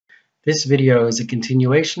This video is a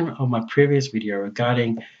continuation of my previous video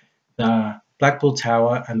regarding the Blackpool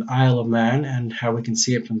Tower and Isle of Man and how we can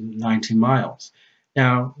see it from 90 miles.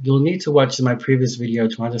 Now, you'll need to watch my previous video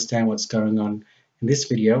to understand what's going on in this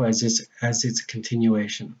video as it's a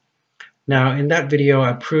continuation. Now, in that video,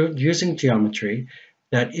 I proved using geometry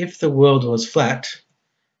that if the world was flat,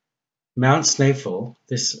 Mount Snaefell,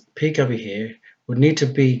 this peak over here, would need to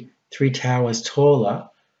be 3 towers taller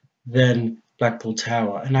than Blackpool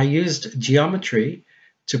Tower, and I used geometry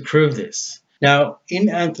to prove this. Now, in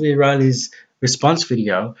Anthony Riley's response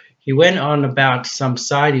video, he went on about some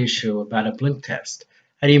side issue about a blink test,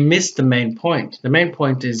 and he missed the main point. The main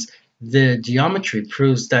point is the geometry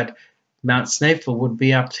proves that Mount Snaefell would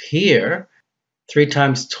be up here 3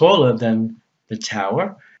 times taller than the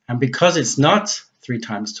tower, and because it's not 3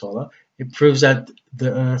 times taller, it proves that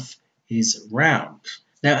the Earth is round.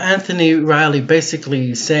 Now, Anthony Riley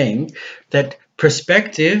basically is saying that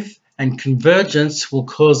perspective and convergence will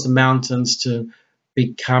cause the mountains to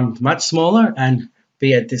become much smaller and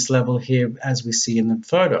be at this level here as we see in the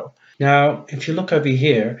photo. Now, if you look over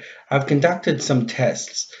here, I've conducted some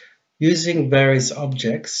tests using various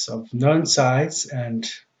objects of known size and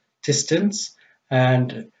distance,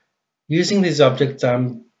 and using these objects,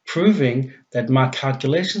 I'm proving that my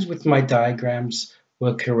calculations with my diagrams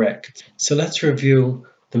were correct. So let's review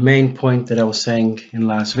the main point that I was saying in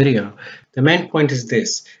last video. The main point is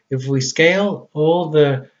this: if we scale all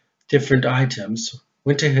the different items,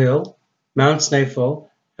 Winter Hill, Mount Snaefell,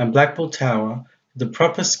 and Blackpool Tower, to the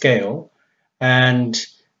proper scale, and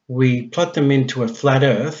we plot them into a flat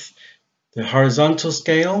Earth, the horizontal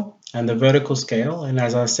scale and the vertical scale, and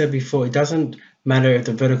as I said before, it doesn't matter if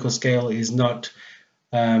the vertical scale is not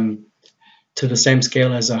to the same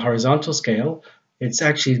scale as a horizontal scale. It's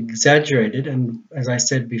actually exaggerated, and as I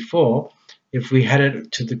said before, if we had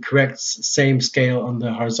it to the correct same scale on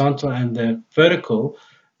the horizontal and the vertical,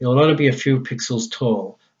 it will only be a few pixels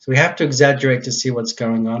tall. So we have to exaggerate to see what's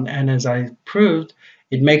going on, and as I proved,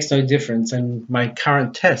 it makes no difference, and my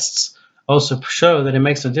current tests also show that it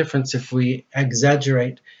makes no difference if we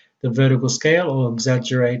exaggerate the vertical scale or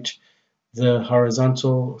exaggerate the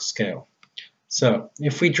horizontal scale. So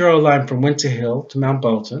if we draw a line from Winter Hill to Mount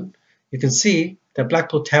Bolton, you can see that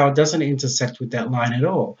Blackpool Tower doesn't intersect with that line at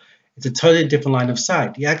all. It's a totally different line of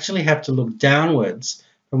sight. You actually have to look downwards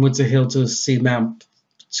from Winter Hill to see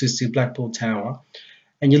Blackpool Tower,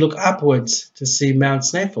 and you look upwards to see Mount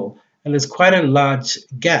Snaefell, and there's quite a large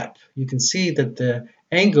gap. You can see that the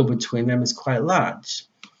angle between them is quite large.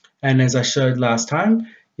 And as I showed last time,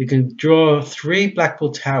 you can draw 3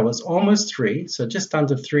 Blackpool Towers, almost 3, so just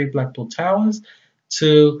under 3 Blackpool Towers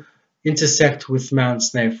to intersect with Mount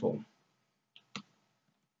Snaefell.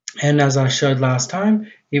 And as I showed last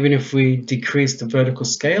time, even if we decrease the vertical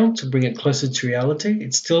scale to bring it closer to reality,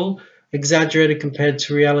 it's still exaggerated compared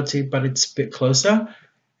to reality, but it's a bit closer.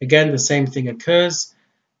 Again, the same thing occurs.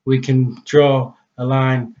 We can draw a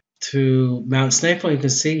line to Mount Snaefell. You can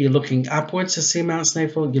see you're looking upwards to see Mount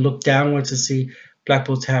Snaefell. You look downwards to see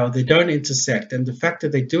Blackpool Tower. They don't intersect, and the fact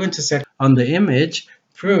that they do intersect on the image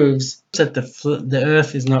proves that the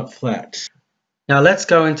Earth is not flat. Now let's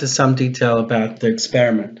go into some detail about the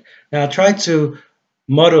experiment. Now I tried to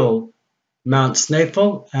model Mount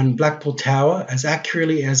Snaefell and Blackpool Tower as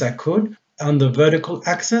accurately as I could on the vertical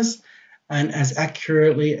axis and as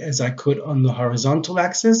accurately as I could on the horizontal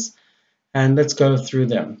axis, and let's go through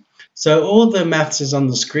them. So all the maths is on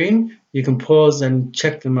the screen. You can pause and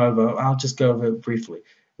check them over. I'll just go over it briefly.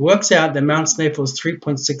 It works out that Mount Snaefell is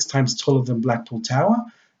 3.6 times taller than Blackpool Tower.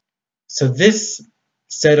 So this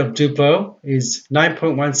set of Duplo is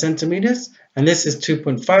 9.1 centimeters, and this is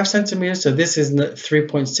 2.5 centimeters, so this is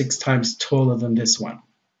 3.6 times taller than this one.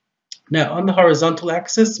 Now, on the horizontal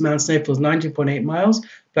axis, Mount Snaefell is 19.8 miles,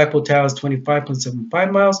 Blackpool Tower is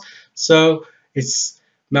 25.75 miles, so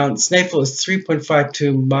Mount Snaefell is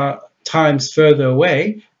 3.52 times further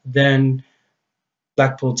away than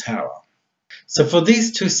Blackpool Tower. So for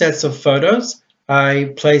these 2 sets of photos,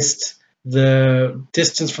 I placed the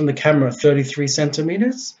distance from the camera 33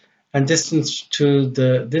 centimeters, and distance to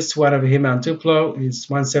this one over here, Mount Duplo, is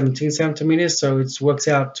 117 centimeters, so it works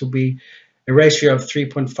out to be a ratio of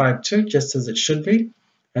 3.52, just as it should be.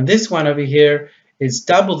 And this one over here is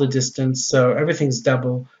double the distance, so everything's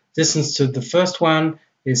double. Distance to the first one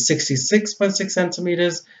is 66.6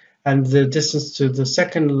 centimeters, and the distance to the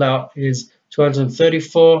second lot is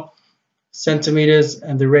 234 centimeters,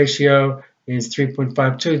 and the ratio is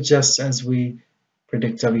 3.52, just as we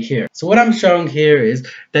predict over here. So what I'm showing here is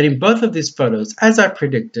that in both of these photos, as I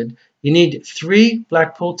predicted, you need 3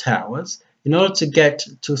 Blackpool Towers in order to get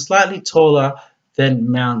to slightly taller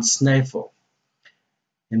than Mount Snaefell.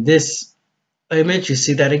 In this image, you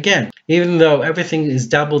see that again. Even though everything is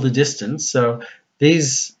double the distance, so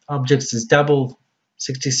these objects is double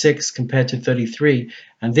 66 compared to 33,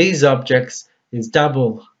 and these objects is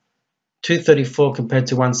double 234 compared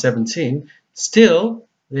to 117, still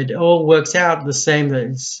it all works out the same. That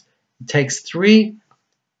it takes 3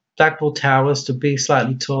 Blackpool towers to be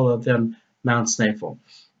slightly taller than Mount Snæfell.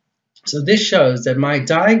 So this shows that my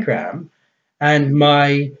diagram and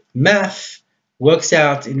my math works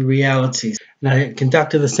out in reality. Now I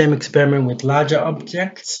conducted the same experiment with larger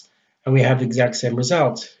objects and we have the exact same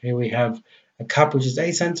result. Here we have a cup which is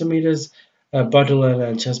 8 centimeters, a bottle and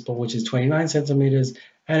a chessboard which is 29 centimeters,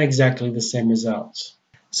 and exactly the same results.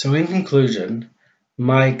 So in conclusion,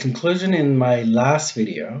 my conclusion in my last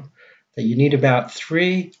video that you need about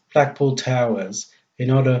 3 Blackpool towers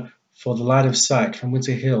in order for the line of sight from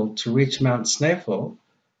Windsor Hill to reach Mount Snæfell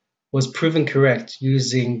was proven correct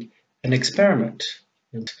using an experiment.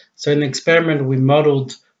 So in the experiment we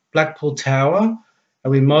modeled Blackpool Tower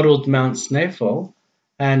and we modeled Mount Snæfell,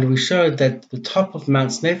 and we showed that the top of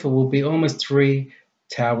Mount Snæfell will be almost 3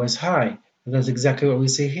 towers high. And that's exactly what we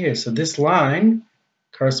see here. So this line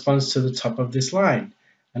corresponds to the top of this line.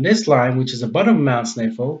 And this line, which is the bottom of Mount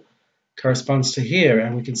Snæfell, corresponds to here.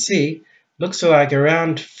 And we can see, looks like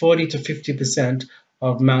around 40 to 50%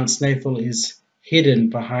 of Mount Snæfell is hidden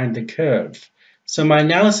behind the curve. So my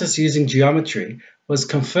analysis using geometry was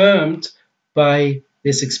confirmed by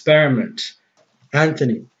this experiment.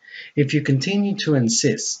 Anthony, if you continue to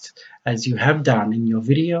insist, as you have done in your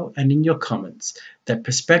video and in your comments, that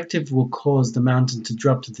perspective will cause the mountain to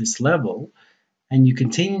drop to this level, and you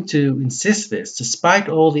continue to insist this, despite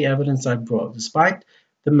all the evidence I brought, despite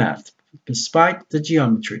the math, despite the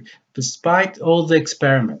geometry, despite all the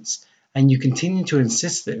experiments, and you continue to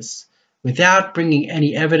insist this, without bringing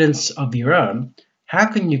any evidence of your own, how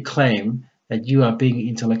can you claim that you are being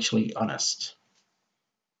intellectually honest?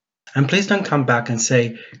 And please don't come back and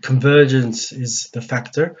say convergence is the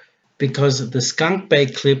factor, because the Skunk Bay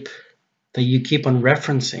clip that you keep on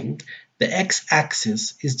referencing, the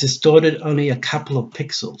x-axis is distorted only a couple of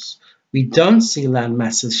pixels. We don't see land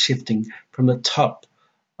masses shifting from the top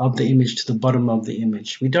of the image to the bottom of the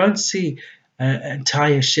image. We don't see an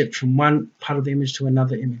entire shift from one part of the image to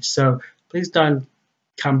another image. So please don't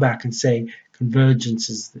come back and say convergence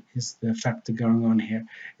is the factor going on here.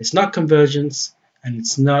 It's not convergence and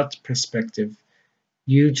it's not perspective.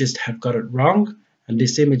 You just have got it wrong, and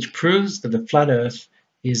this image proves that the flat Earth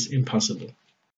is impossible.